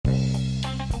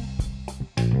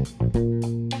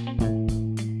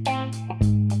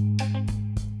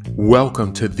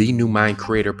Welcome to the New Mind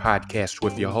Creator podcast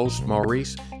with your host,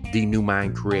 Maurice, the New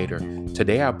Mind Creator.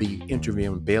 Today I'll be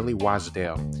interviewing Bailey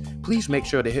Wasdal. Please make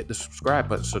sure to hit the subscribe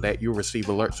button so that you'll receive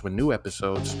alerts when new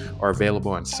episodes are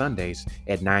available on Sundays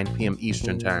at 9 p.m.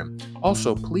 Eastern Time.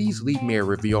 Also, please leave me a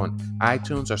review on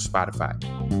iTunes or Spotify.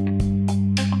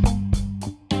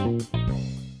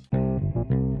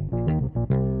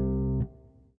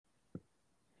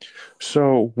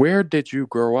 So, where did you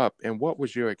grow up, and what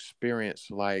was your experience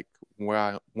like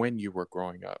when you were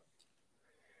growing up?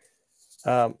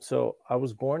 So I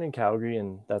was born in Calgary,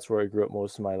 and that's where I grew up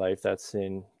most of my life. That's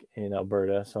in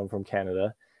Alberta, so I'm from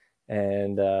Canada,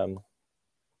 and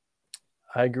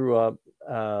I grew up.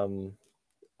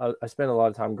 I spent a lot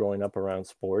of time growing up around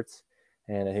sports,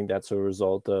 and I think that's a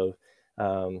result of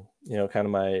kind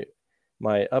of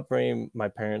my upbringing. My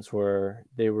parents were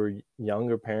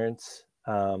younger parents.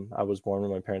 I was born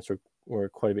when my parents were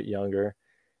quite a bit younger,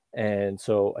 and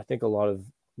so I think a lot of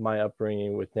my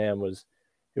upbringing with them was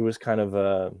kind of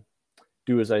a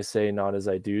do as I say, not as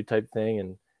I do type thing.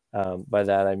 And by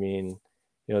that, I mean,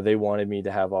 they wanted me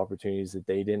to have opportunities that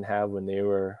they didn't have when they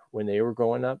were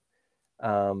growing up.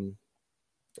 Um,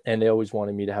 and they always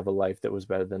wanted me to have a life that was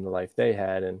better than the life they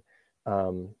had. And,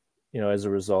 as a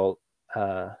result,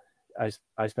 I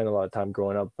spent a lot of time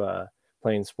growing up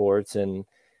playing sports, and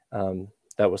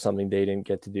that was something they didn't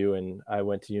get to do. And I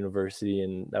went to university,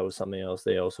 and that was something else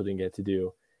they also didn't get to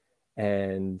do.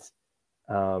 And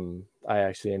I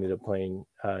actually ended up playing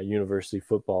university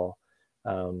football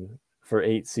for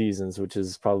 8 seasons, which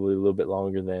is probably a little bit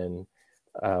longer than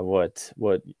what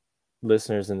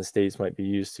listeners in the States might be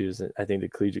used to. Is I think the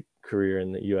collegiate career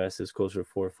in the U.S. is closer to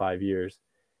 4 or 5 years.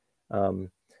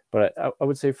 But I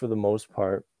would say for the most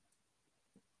part,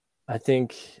 I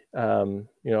think I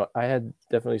had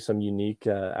definitely some unique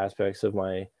aspects of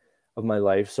my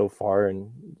life so far,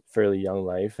 and fairly young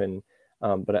life, and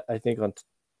but I think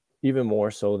even more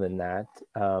so than that,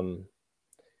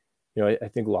 I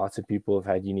think lots of people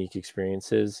have had unique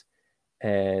experiences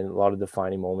and a lot of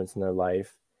defining moments in their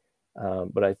life.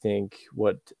 But I think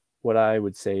what I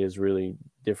would say has really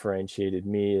differentiated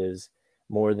me is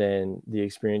more than the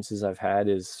experiences I've had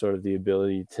is sort of the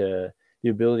ability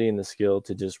and the skill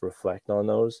to just reflect on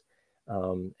those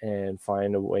and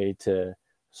find a way to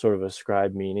sort of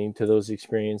ascribe meaning to those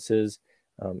experiences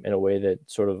in a way that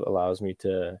sort of allows me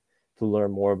to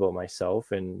learn more about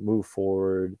myself and move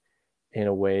forward in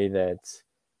a way that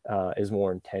is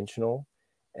more intentional,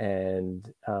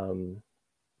 and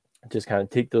just kind of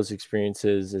take those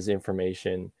experiences as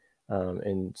information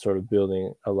and sort of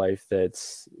building a life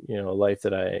that's a life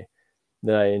that I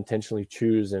intentionally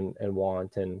choose and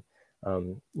want. And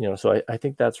so I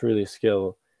think that's really a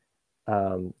skill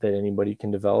that anybody can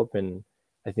develop. And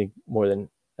I think more than,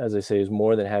 as I say, is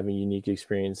more than having unique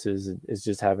experiences, is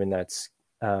just having that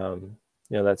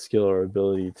that skill or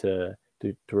ability to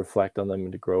reflect on them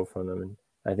and to grow from them. And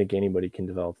I think anybody can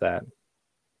develop that.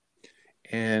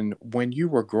 And when you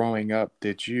were growing up,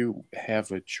 did you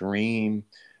have a dream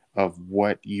of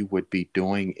what you would be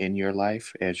doing in your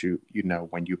life as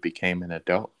when you became an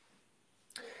adult?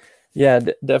 Yeah,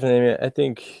 definitely. I mean, I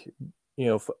think,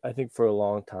 I think for a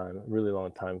long time, a really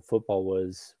long time, football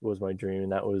was my dream.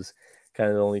 And that was kind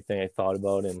of the only thing I thought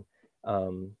about. And,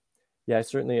 yeah,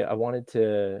 I wanted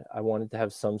to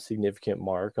have some significant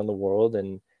mark on the world,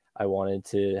 and I wanted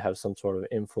to have some sort of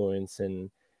influence.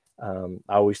 And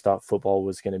I always thought football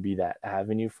was going to be that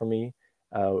avenue for me.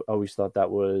 I always thought that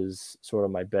was sort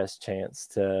of my best chance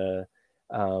to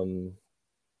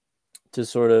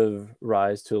sort of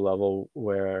rise to a level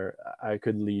where I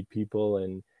could lead people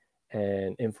and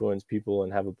influence people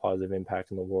and have a positive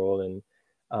impact in the world.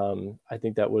 And I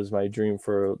think that was my dream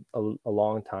for a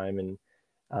long time. And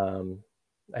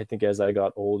I think as I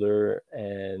got older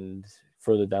and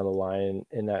further down the line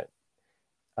in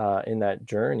that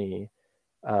journey,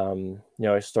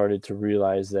 I started to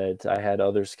realize that I had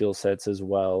other skill sets as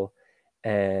well,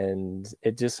 and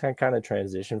it just kind of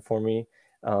transitioned for me.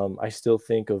 I still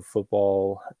think of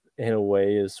football in a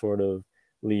way as sort of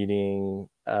leading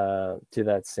to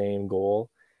that same goal.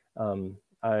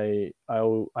 I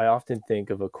often think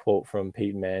of a quote from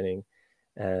Peyton Manning,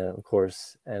 of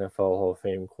course, NFL Hall of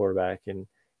Fame quarterback, and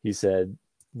he said,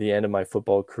 "The end of my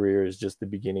football career is just the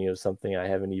beginning of something I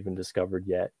haven't even discovered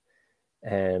yet."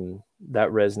 And that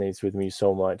resonates with me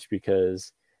so much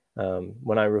because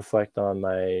when I reflect on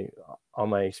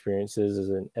my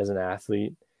experiences as an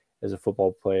athlete, as a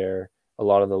football player, a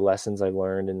lot of the lessons I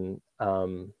learned and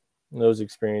those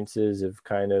experiences have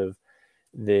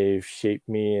they've shaped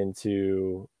me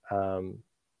into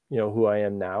who I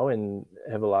am now, and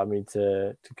have allowed me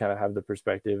to kind of have the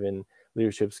perspective and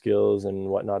leadership skills and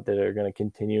whatnot that are going to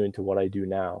continue into what I do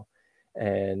now.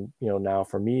 And now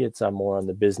for me, it's I'm more on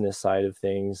the business side of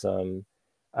things.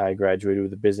 I graduated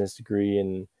with a business degree,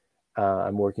 and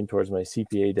I'm working towards my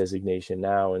CPA designation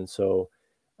now. And so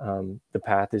the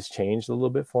path has changed a little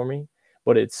bit for me,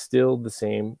 but it's still the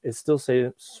same. It's still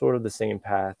sort of the same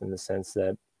path in the sense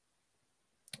that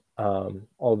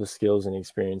all the skills and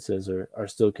experiences are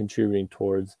still contributing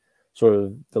towards sort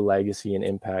of the legacy and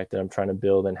impact that I'm trying to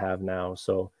build and have now.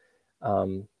 So,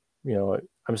 um,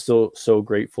 I'm still so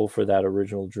grateful for that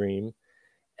original dream,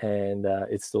 and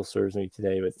it still serves me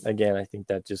today. But again, I think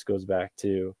that just goes back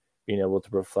to being able to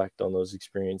reflect on those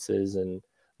experiences and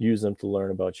use them to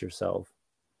learn about yourself.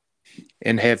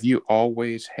 And have you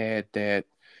always had that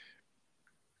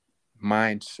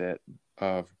mindset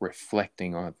of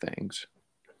reflecting on things?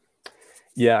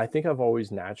 Yeah, I think I've always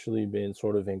naturally been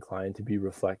sort of inclined to be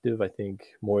reflective. I think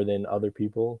more than other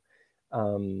people,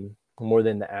 more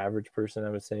than the average person, I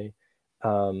would say.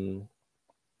 Um,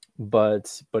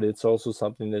 but it's also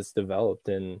something that's developed,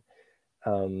 and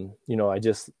I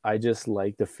just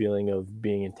like the feeling of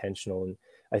being intentional. And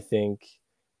I think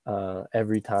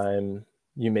every time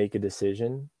you make a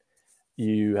decision,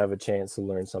 you have a chance to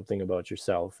learn something about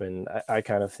yourself. And I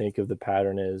kind of think of the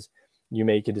pattern as you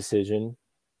make a decision,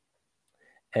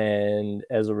 and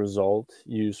as a result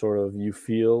you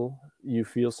feel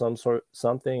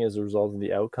something as a result of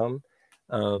the outcome.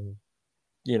 um,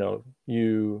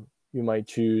 you might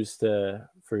choose to,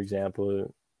 for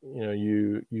example,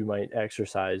 you might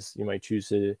exercise, you might choose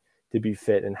to be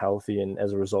fit and healthy, and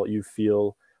as a result you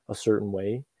feel a certain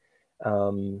way,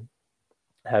 um,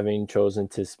 having chosen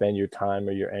to spend your time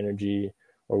or your energy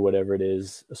or whatever it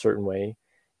is a certain way.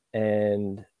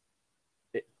 And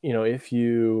if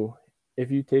you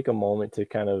take a moment to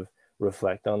kind of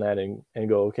reflect on that and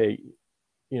go, okay,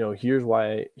 here's what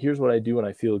I do when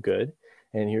I feel good,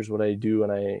 and here's what I do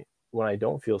when I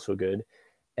don't feel so good.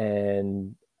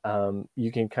 And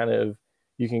you can kind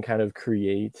of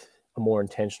create a more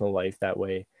intentional life that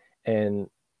way. And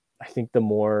I think the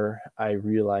more I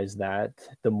realized that,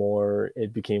 the more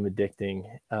it became addicting,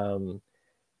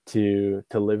 to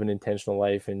live an intentional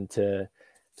life, and to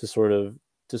sort of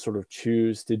to sort of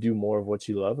choose to do more of what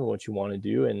you love and what you want to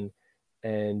do,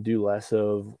 and do less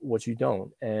of what you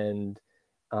don't.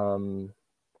 Um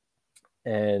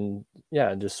and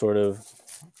yeah, just sort of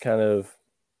kind of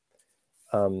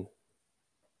um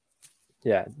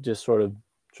yeah, just sort of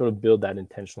build that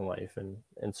intentional life.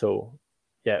 And so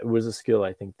yeah, it was a skill,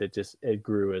 I think, that just it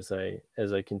grew as I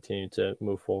continued to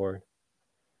move forward.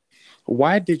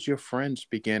 Why did your friends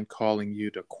begin calling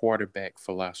you the quarterback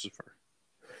philosopher?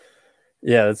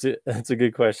 Yeah, that's a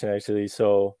good question, actually.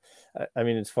 So I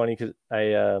mean, it's funny because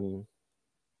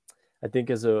I think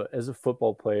as a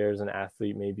football player, as an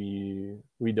athlete, maybe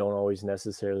we don't always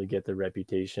necessarily get the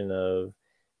reputation of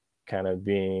kind of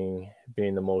being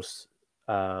the most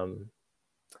um,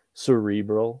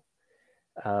 cerebral.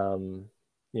 Um,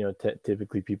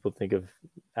 typically people think of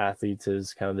athletes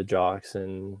as kind of the jocks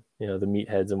and the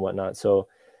meatheads and whatnot. So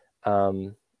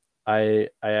um, I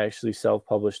actually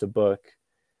self-published a book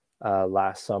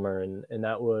last summer, and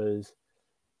that was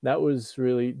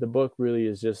really, the book really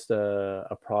is just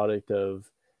a product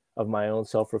of my own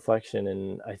self-reflection.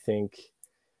 And I think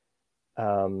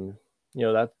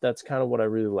that's kind of what I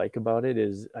really like about it,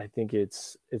 is I think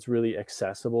it's really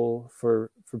accessible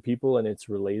for people, and it's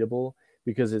relatable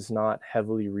because it's not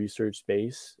heavily research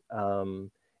based,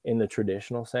 in the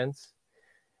traditional sense.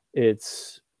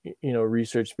 It's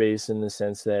research based in the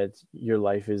sense that your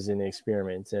life is an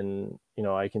experiment, and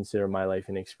I consider my life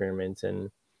an experiment.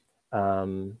 And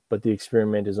but the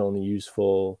experiment is only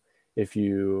useful if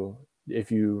you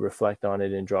reflect on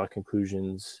it and draw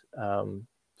conclusions,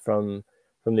 from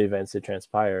from the events that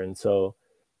transpire. And so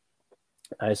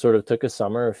I sort of took a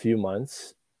summer, a few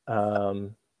months,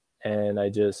 um, and I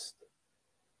just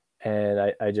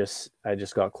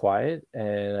got quiet,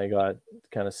 and I got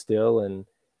kind of still, and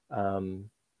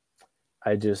um,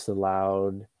 I just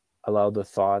allowed the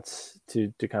thoughts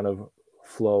to kind of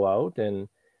flow out. And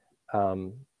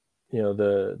um,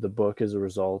 the book is a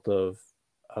result of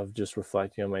just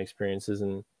reflecting on my experiences,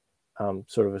 and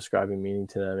sort of ascribing meaning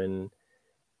to them.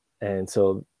 And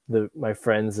so my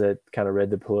friends that kind of read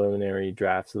the preliminary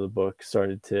drafts of the book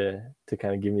started to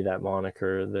kind of give me that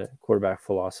moniker, the quarterback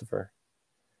philosopher.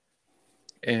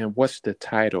 And what's the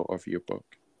title of your book?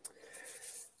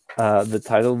 The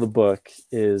title of the book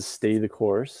is Stay the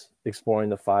Course: Exploring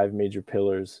the Five Major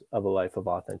Pillars of a Life of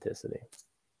Authenticity.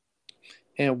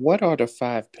 And what are the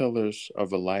five pillars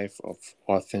of a life of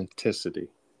authenticity?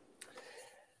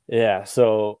 Yeah,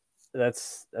 so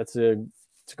that's a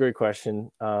it's a great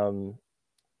question. And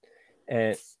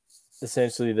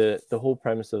essentially the whole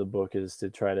premise of the book is to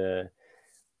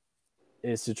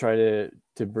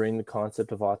bring the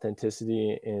concept of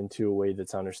authenticity into a way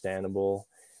that's understandable,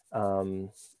 um,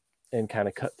 and kind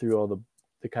of cut through all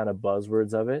the kind of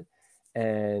buzzwords of it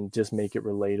and just make it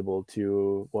relatable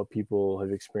to what people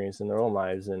have experienced in their own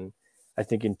lives. And I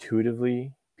think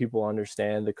intuitively people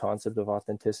understand the concept of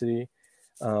authenticity,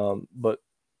 but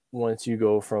once you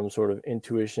go from sort of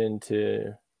intuition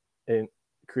to in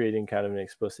creating kind of an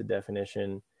explicit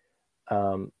definition,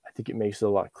 I think it makes it a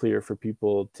lot clearer for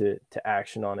people to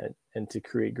action on it and to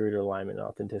create greater alignment and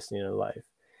authenticity in their life.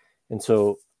 And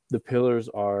so the pillars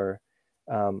are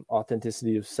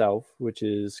authenticity of self, which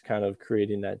is kind of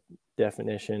creating that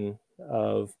definition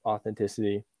of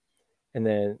authenticity. And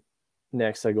then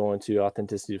next, I go into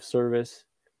authenticity of service,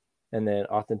 and then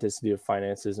authenticity of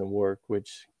finances and work,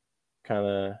 which kind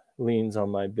of leans on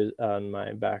my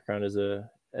background as a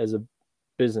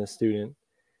business student.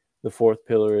 The fourth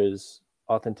pillar is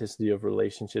authenticity of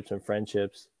relationships and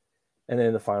friendships. And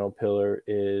then the final pillar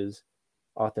is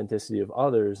authenticity of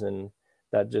others. And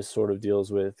that just sort of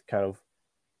deals with kind of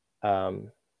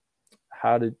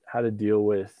how to deal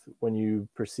with when you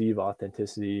perceive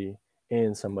authenticity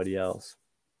in somebody else.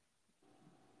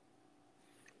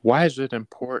 Why is it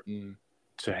important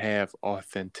to have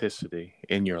authenticity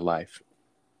in your life?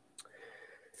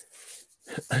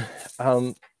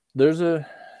 Um, there's a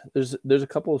there's a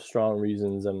couple of strong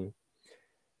reasons.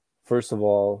 First of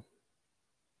all,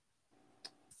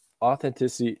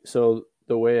 authenticity. So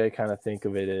the way I kind of think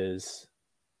of it is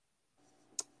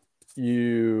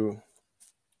you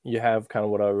you have kind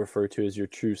of what I refer to as your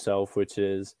true self, which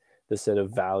is the set of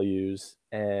values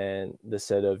and the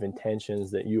set of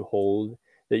intentions that you hold,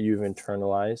 that you've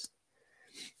internalized.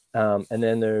 And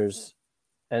then there's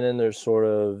sort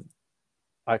of,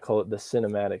 I call it the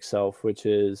cinematic self, which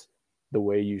is the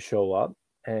way you show up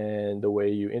and the way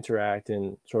you interact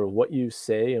and sort of what you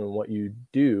say and what you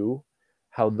do,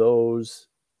 how those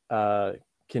uh,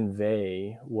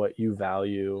 convey what you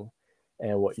value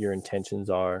and what your intentions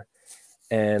are.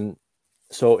 And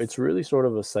so it's really sort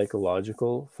of a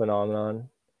psychological phenomenon.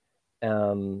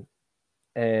 Um,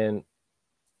 and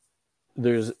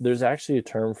there's actually a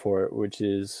term for it, which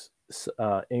is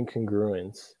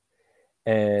incongruence.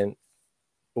 And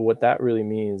what that really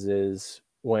means is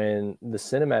when the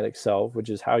cinematic self, which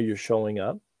is how you're showing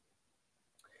up,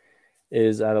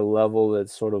 is at a level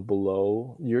that's sort of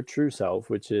below your true self,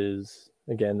 which is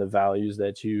again the values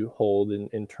that you hold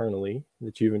internally,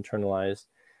 that you've internalized.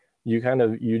 You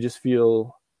just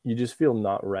feel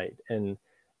not right. And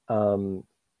um,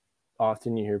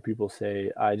 often you hear people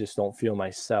say, I just don't feel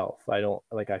myself. I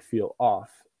feel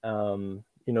off.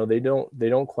 They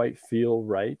don't quite feel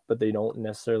right, but they don't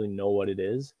necessarily know what it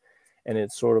is. And um,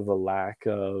 it's sort of a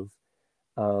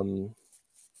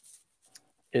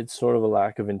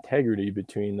lack of integrity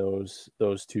between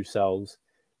those two selves.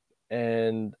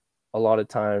 And a lot of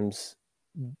times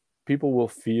people will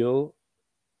feel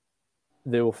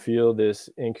this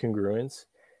incongruence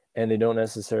and they don't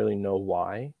necessarily know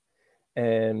why.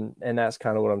 And that's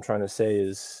kind of what I'm trying to say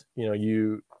is,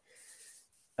 you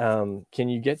can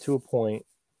you get to a point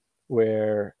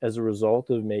where as a result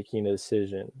of making a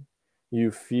decision you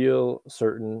feel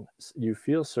certain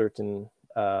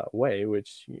way,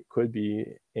 which could be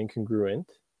incongruent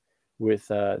with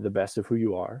the best of who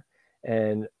you are,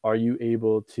 and are you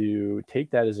able to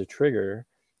take that as a trigger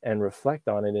and reflect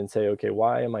on it and say, okay,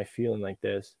 why am I feeling like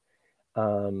this?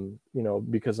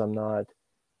 Because I'm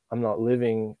not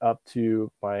living up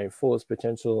to my fullest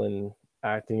potential and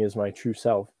acting as my true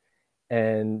self.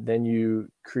 And then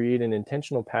you create an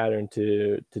intentional pattern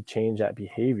to change that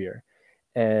behavior.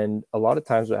 And a lot of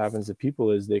times what happens to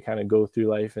people is they kind of go through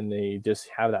life and they just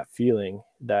have that feeling,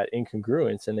 that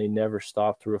incongruence, and they never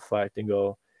stop to reflect and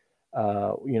go,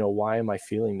 why am I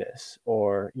feeling this?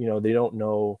 Or, they don't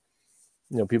know,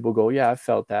 people go, yeah, I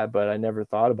felt that, but I never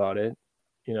thought about it.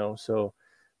 So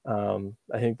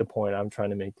I think the point I'm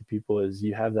trying to make to people is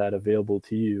you have that available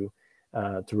to you,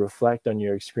 to reflect on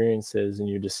your experiences and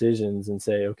your decisions and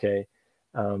say, okay,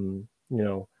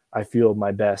 I feel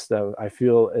my best. I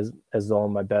feel as though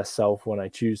I'm my best self when I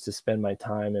choose to spend my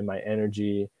time and my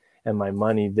energy and my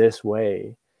money this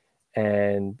way,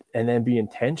 and then be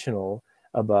intentional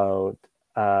about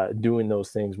doing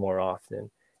those things more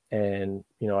often. And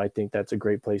I think that's a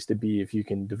great place to be if you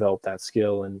can develop that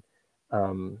skill. And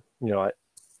um, you know,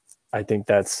 I think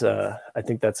that's a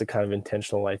kind of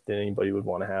intentional life that anybody would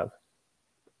want to have.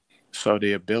 So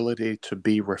the ability to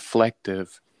be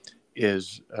reflective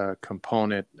is a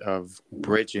component of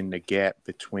bridging the gap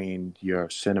between your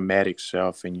cinematic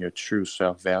self and your true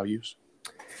self values.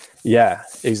 Yeah,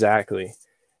 exactly.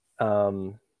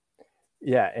 Um,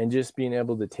 yeah, and just being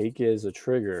able to take it as a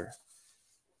trigger.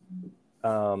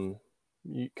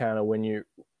 You kind of when you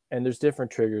and there's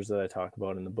different triggers that I talk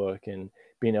about in the book, and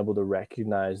being able to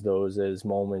recognize those as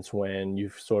moments when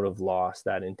you've sort of lost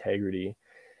that integrity.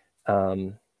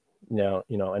 Um,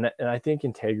 and I think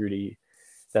integrity,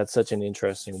 that's such an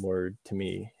interesting word to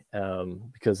me,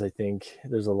 because I think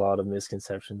there's a lot of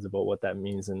misconceptions about what that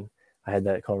means. And I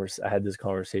had this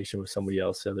conversation with somebody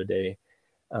else the other day,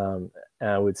 and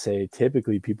I would say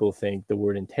typically people think the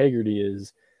word integrity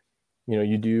is,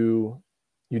 you do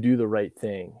the right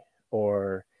thing,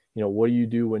 or what do you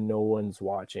do when no one's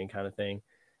watching, kind of thing.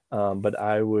 But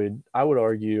I would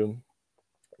argue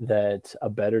that a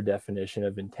better definition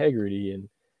of integrity, and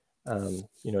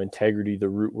integrity, the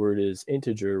root word is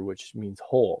integer, which means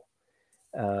whole.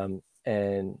 And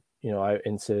I,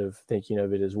 instead of thinking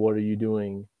of it as what are you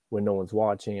doing when no one's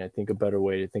watching, I think a better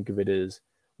way to think of it is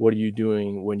what are you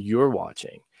doing when you're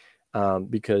watching,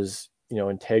 because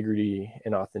integrity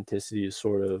and authenticity is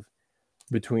sort of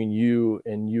between you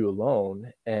and you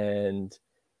alone, and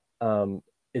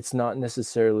it's not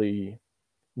necessarily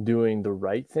doing the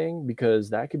right thing, because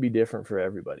that could be different for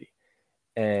everybody.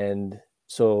 And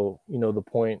so, the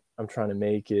point I'm trying to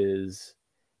make is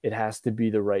it has to be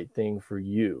the right thing for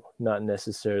you, not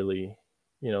necessarily,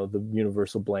 the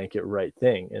universal blanket right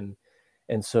thing.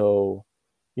 And so,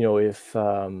 if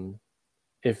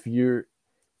you're,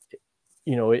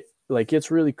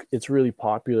 it's really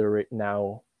popular right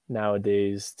now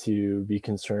nowadays to be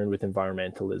concerned with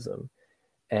environmentalism,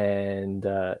 and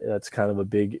that's kind of a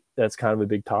big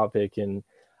topic. And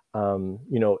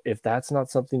if that's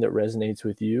not something that resonates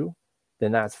with you,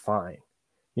 then that's fine.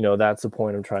 That's the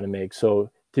point I'm trying to make.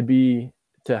 So to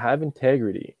have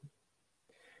integrity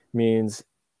means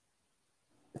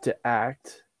to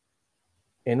act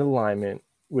in alignment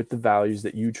with the values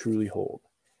that you truly hold.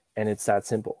 And it's that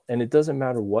simple. And it doesn't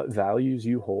matter what values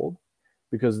you hold,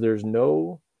 because there's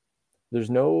no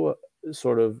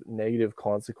sort of negative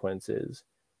consequences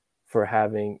for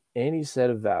having any set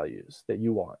of values that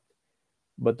you want,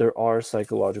 but there are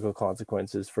psychological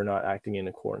consequences for not acting in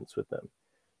accordance with them.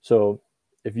 So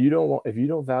if you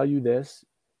don't value this,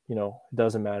 it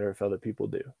doesn't matter if other people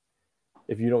do.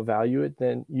 If you don't value it,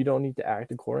 then you don't need to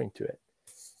act according to it.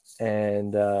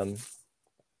 And I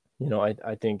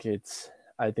think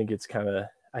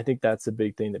that's a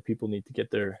big thing that people need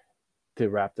to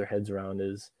wrap their heads around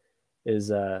is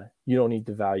you don't need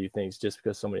to value things just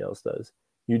because somebody else does.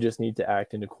 You just need to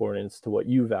act in accordance to what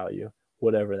you value,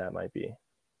 whatever that might be.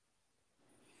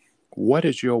 What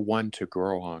is your one to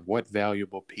grow on? What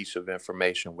valuable piece of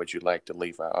information would you like to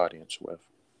leave our audience with?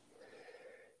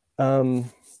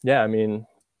 Yeah, I mean,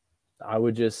 I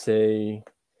would just say,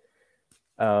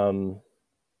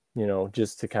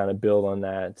 just to kind of build on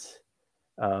that,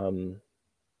 I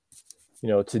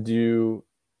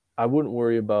wouldn't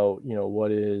worry about,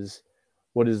 what is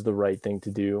the right thing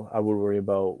to do. I would worry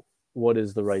about what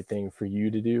is the right thing for you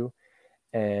to do.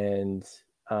 And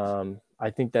I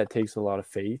think that takes a lot of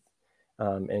faith.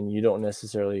 And you don't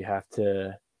necessarily have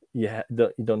to, you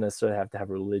don't necessarily have to have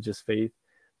religious faith,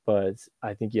 but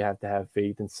I think you have to have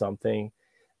faith in something.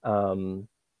 And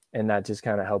that just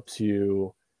kind of helps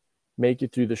you make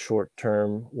it through the short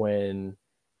term when,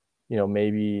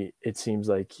 maybe it seems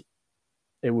like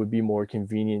it would be more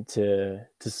convenient to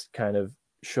kind of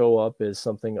show up as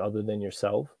something other than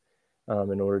yourself,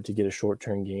 in order to get a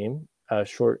short-term gain.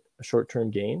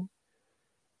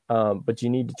 But you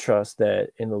need to trust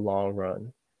that in the long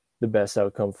run, the best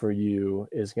outcome for you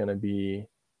is going to be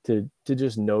to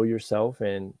just know yourself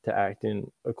and to act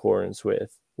in accordance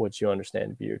with what you understand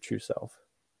to be your true self.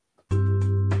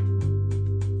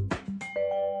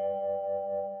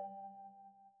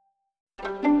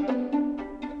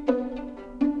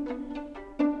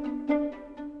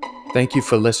 Thank you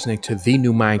for listening to the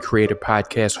New Mind Creator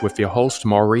podcast with your host,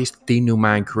 Maurice, the New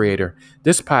Mind Creator.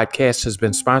 This podcast has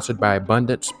been sponsored by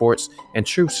Abundant Sports and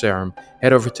Truth Serum.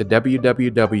 Head over to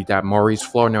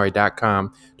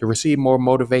www.mauriceflournoy.com to receive more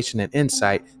motivation and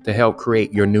insight to help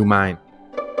create your new mind.